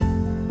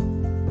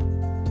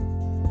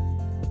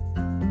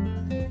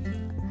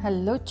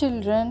Hello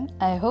children,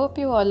 I hope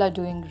you all are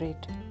doing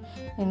great.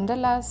 In the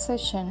last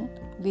session,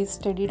 we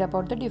studied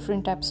about the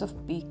different types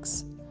of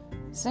beaks,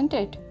 isn't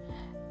it?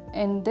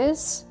 In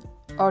this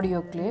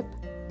audio clip,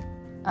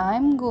 I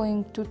am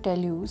going to tell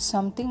you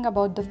something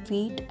about the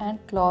feet and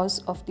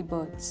claws of the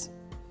birds.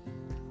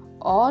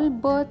 All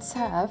birds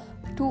have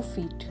 2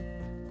 feet.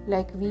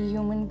 Like we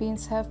human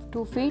beings have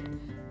 2 feet,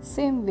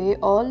 same way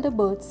all the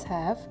birds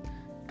have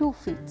 2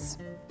 feet.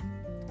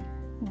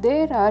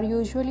 There are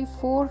usually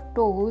 4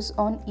 toes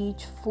on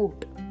each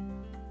foot.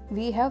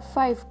 We have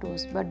 5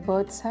 toes, but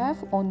birds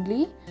have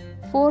only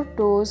 4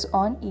 toes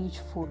on each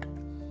foot.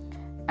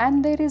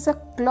 And there is a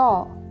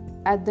claw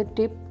at the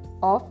tip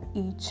of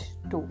each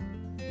toe.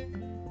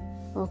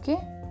 Okay,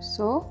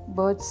 so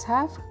birds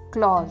have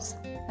claws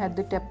at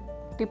the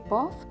tip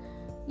of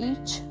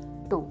each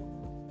toe.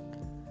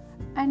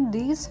 And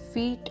these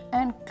feet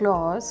and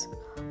claws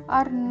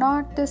are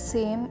not the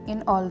same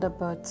in all the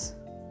birds.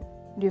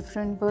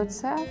 Different birds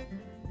have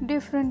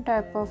different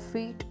type of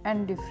feet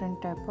and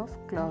different type of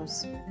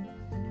claws.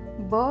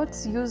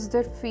 Birds use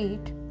their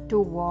feet to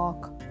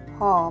walk,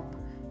 hop,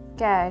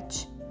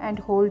 catch and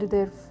hold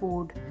their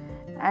food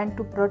and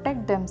to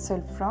protect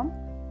themselves from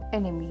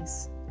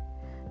enemies.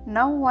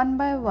 Now one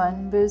by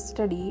one we'll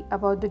study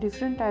about the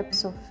different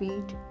types of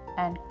feet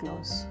and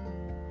claws.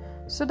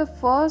 So the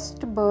first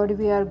bird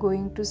we are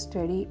going to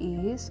study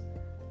is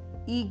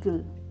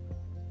eagle.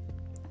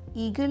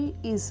 Eagle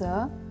is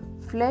a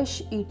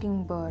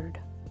flesh-eating bird,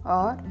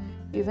 or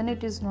even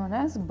it is known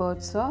as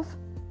birds of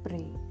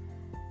prey.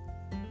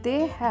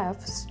 They have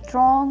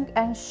strong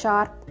and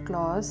sharp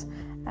claws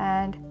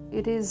and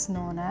it is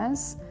known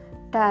as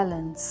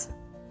talons.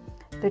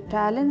 The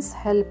talons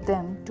help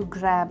them to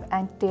grab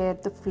and tear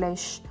the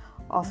flesh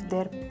of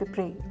their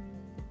prey.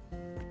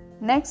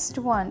 Next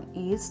one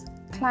is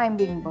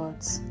climbing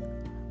birds.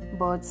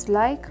 Birds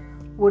like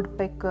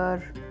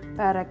woodpecker,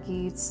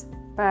 parakeets,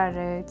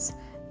 parrots,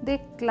 they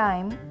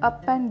climb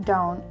up and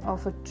down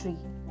of a tree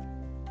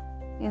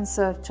in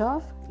search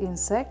of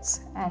insects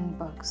and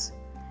bugs,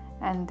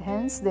 and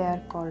hence they are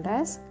called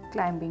as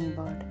climbing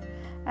bird.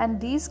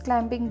 And these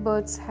climbing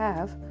birds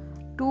have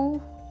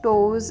 2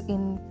 toes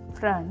in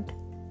front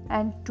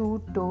and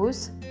 2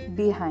 toes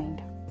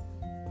behind.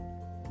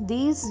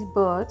 These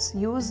birds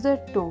use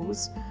their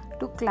toes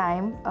to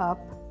climb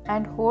up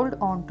and hold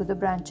on to the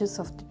branches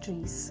of the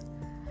trees.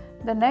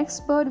 The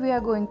next bird we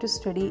are going to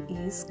study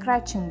is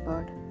scratching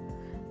bird.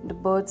 The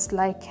birds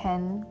like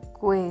hen,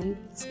 quail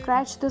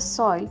scratch the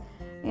soil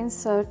in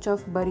search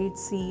of buried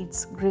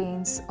seeds,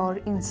 grains or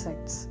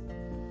insects.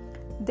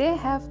 They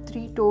have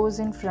 3 toes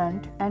in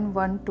front and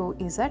 1 toe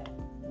is at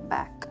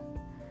back.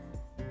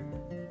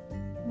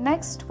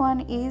 Next one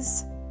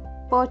is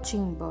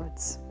perching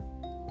birds.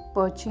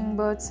 Perching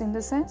birds in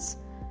the sense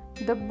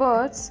the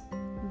birds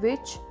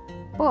which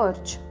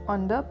perch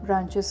on the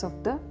branches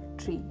of the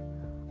tree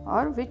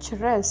or which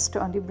rest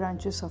on the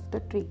branches of the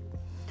tree.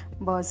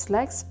 Birds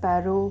like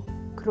sparrow,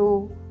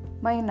 crow,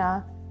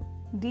 myna,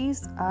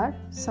 these are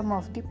some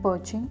of the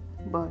perching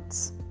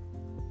birds.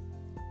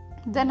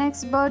 The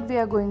next bird we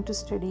are going to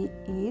study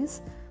is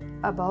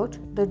about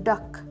the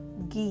duck,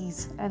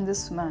 geese and the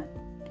swan.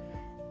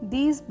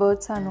 These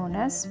birds are known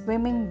as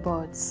swimming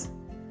birds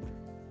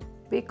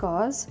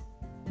because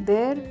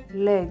their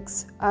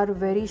legs are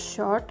very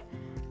short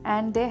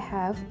and they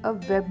have a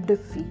webbed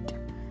feet.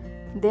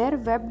 Their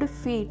webbed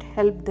feet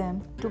help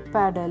them to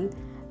paddle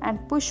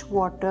and push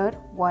water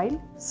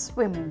while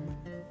swimming.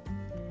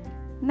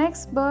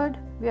 Next bird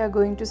we are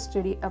going to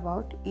study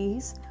about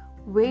is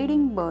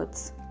wading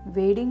birds.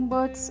 Wading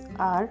birds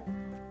are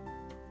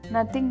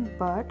nothing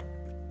but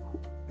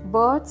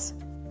birds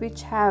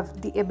which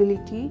have the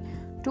ability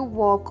to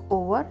walk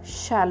over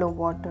shallow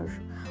water.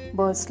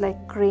 Birds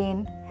like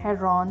crane,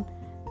 heron,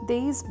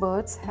 these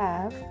birds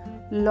have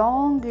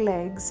long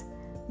legs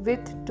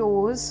with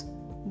toes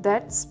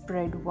that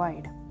spread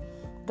wide.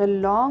 The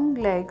long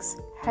legs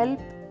help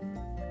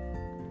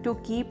to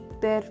keep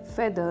their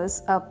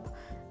feathers up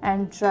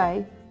and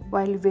dry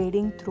while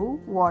wading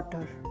through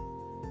water.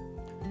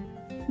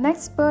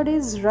 Next bird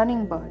is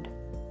running bird.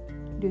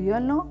 Do you all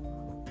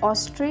know?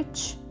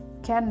 Ostrich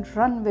can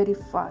run very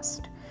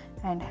fast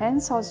and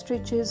hence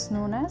ostrich is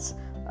known as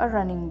a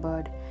running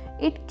bird.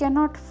 It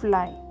cannot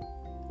fly.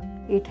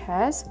 It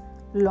has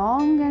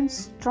long and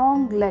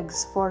strong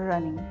legs for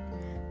running.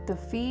 The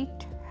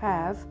feet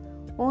have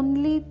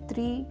only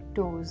 3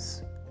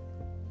 toes.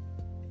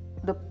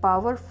 The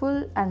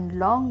powerful and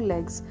long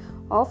legs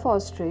of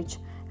ostrich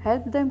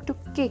help them to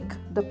kick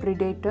the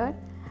predator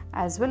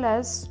as well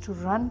as to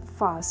run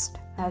fast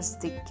as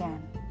they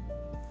can.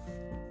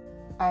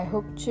 I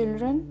hope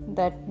children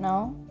that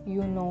now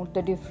you know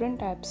the different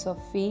types of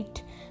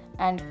feet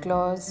and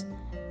claws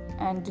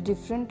and the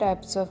different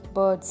types of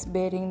birds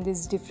bearing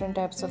these different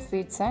types of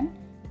feet and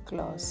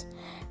claws.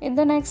 In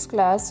the next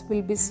class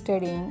we'll be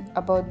studying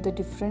about the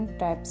different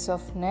types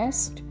of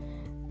nest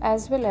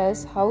as well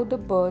as how the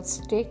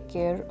birds take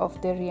care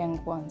of their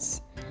young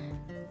ones.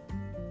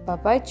 Bye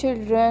bye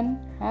children,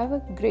 have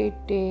a great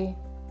day.